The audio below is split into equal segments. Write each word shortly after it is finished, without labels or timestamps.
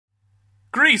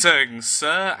Greetings,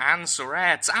 sir and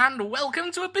sirettes, and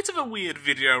welcome to a bit of a weird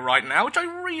video right now, which I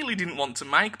really didn't want to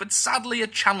make, but sadly a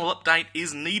channel update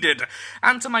is needed.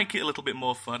 And to make it a little bit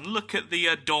more fun, look at the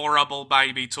adorable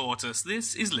baby tortoise.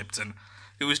 This is Lipton,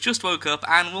 who has just woke up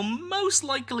and will most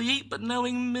likely eat, but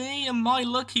knowing me and my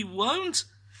luck, he won't.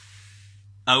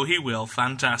 Oh, he will.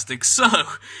 Fantastic. So,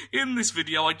 in this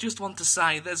video, I just want to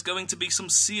say there's going to be some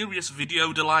serious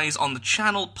video delays on the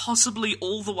channel, possibly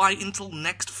all the way until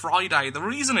next Friday. The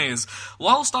reason is,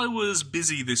 whilst I was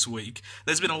busy this week,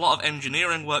 there's been a lot of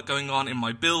engineering work going on in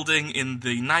my building, in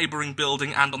the neighbouring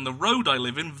building, and on the road I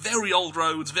live in. Very old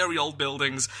roads, very old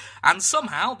buildings, and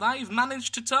somehow they've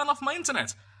managed to turn off my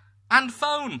internet and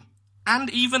phone.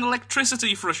 And even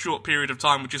electricity for a short period of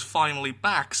time, which is finally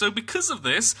back. So because of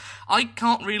this, I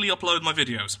can't really upload my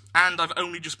videos. And I've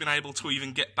only just been able to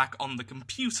even get back on the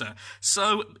computer.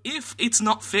 So if it's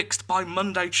not fixed by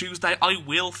Monday, Tuesday, I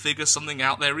will figure something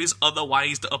out. There is other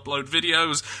ways to upload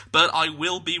videos, but I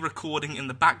will be recording in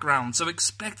the background. So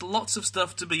expect lots of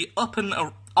stuff to be up and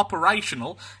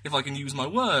operational, if I can use my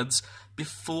words,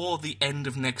 before the end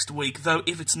of next week, though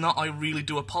if it's not, I really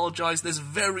do apologise. There's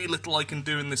very little I can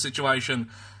do in this situation.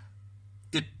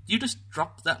 Did you just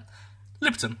drop that?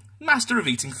 Lipton, master of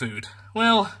eating food.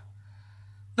 Well,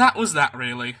 that was that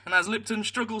really, and as Lipton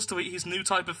struggles to eat his new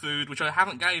type of food, which I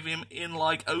haven't gave him in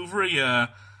like over a year,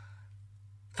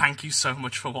 thank you so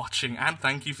much for watching, and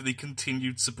thank you for the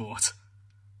continued support.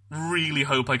 Really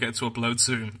hope I get to upload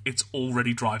soon. It's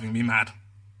already driving me mad.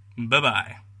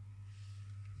 Bye-bye.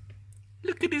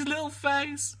 Look at his little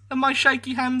face, and my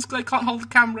shaky hands because I can't hold the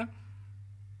camera.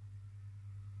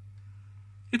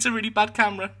 It's a really bad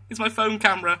camera. It's my phone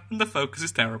camera, and the focus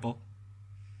is terrible.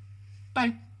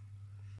 Bye.